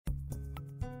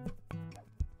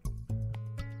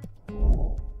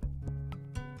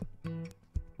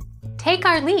Take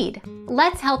our lead.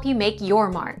 Let's help you make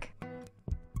your mark.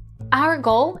 Our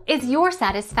goal is your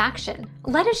satisfaction.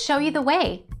 Let us show you the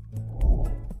way.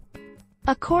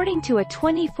 According to a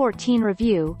 2014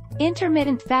 review,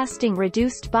 intermittent fasting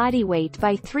reduced body weight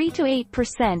by 3 to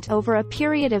 8% over a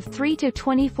period of 3 to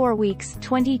 24 weeks.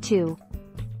 22.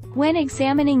 When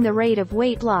examining the rate of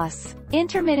weight loss,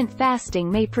 intermittent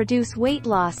fasting may produce weight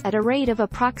loss at a rate of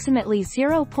approximately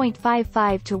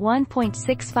 0.55 to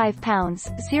 1.65 pounds,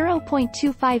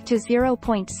 0.25 to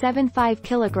 0.75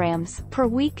 kilograms per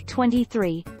week.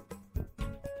 23.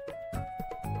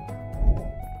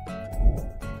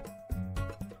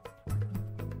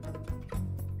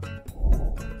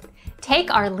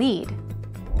 Take our lead.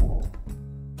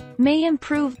 May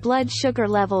improve blood sugar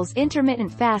levels.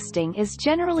 Intermittent fasting is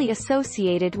generally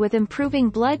associated with improving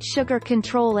blood sugar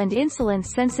control and insulin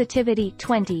sensitivity.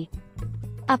 20.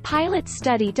 A pilot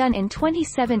study done in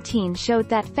 2017 showed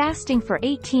that fasting for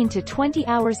 18 to 20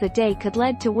 hours a day could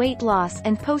lead to weight loss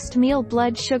and post-meal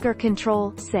blood sugar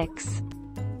control. 6.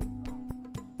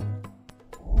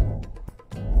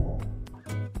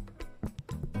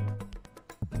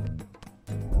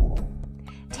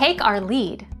 Take our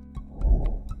lead.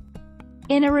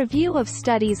 In a review of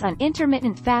studies on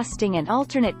intermittent fasting and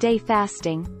alternate day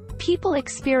fasting, people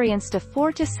experienced a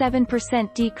 4 to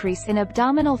 7% decrease in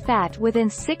abdominal fat within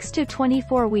 6 to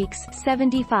 24 weeks.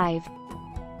 75.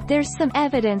 There's some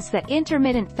evidence that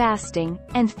intermittent fasting,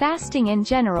 and fasting in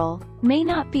general, may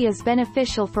not be as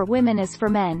beneficial for women as for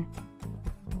men.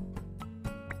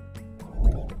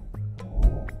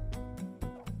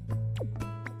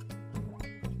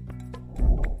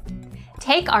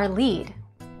 Take our lead.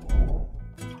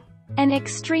 An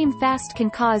extreme fast can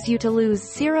cause you to lose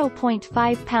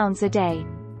 0.5 pounds a day.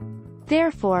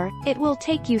 Therefore, it will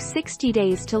take you 60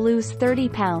 days to lose 30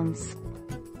 pounds.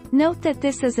 Note that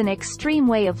this is an extreme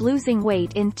way of losing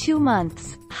weight in 2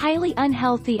 months, highly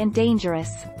unhealthy and dangerous.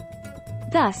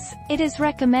 Thus, it is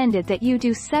recommended that you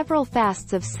do several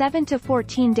fasts of 7 to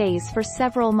 14 days for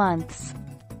several months.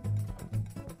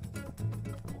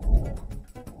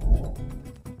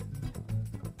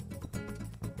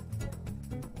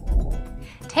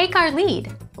 Take our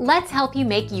lead. Let's help you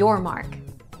make your mark.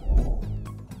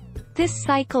 This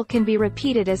cycle can be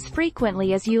repeated as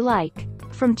frequently as you like,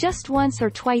 from just once or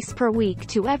twice per week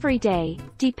to every day,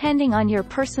 depending on your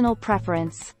personal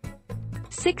preference.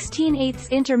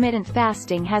 16/8 intermittent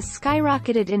fasting has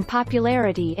skyrocketed in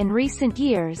popularity in recent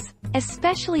years,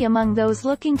 especially among those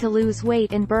looking to lose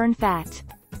weight and burn fat.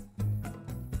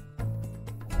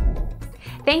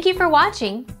 Thank you for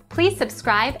watching. Please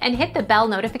subscribe and hit the bell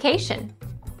notification.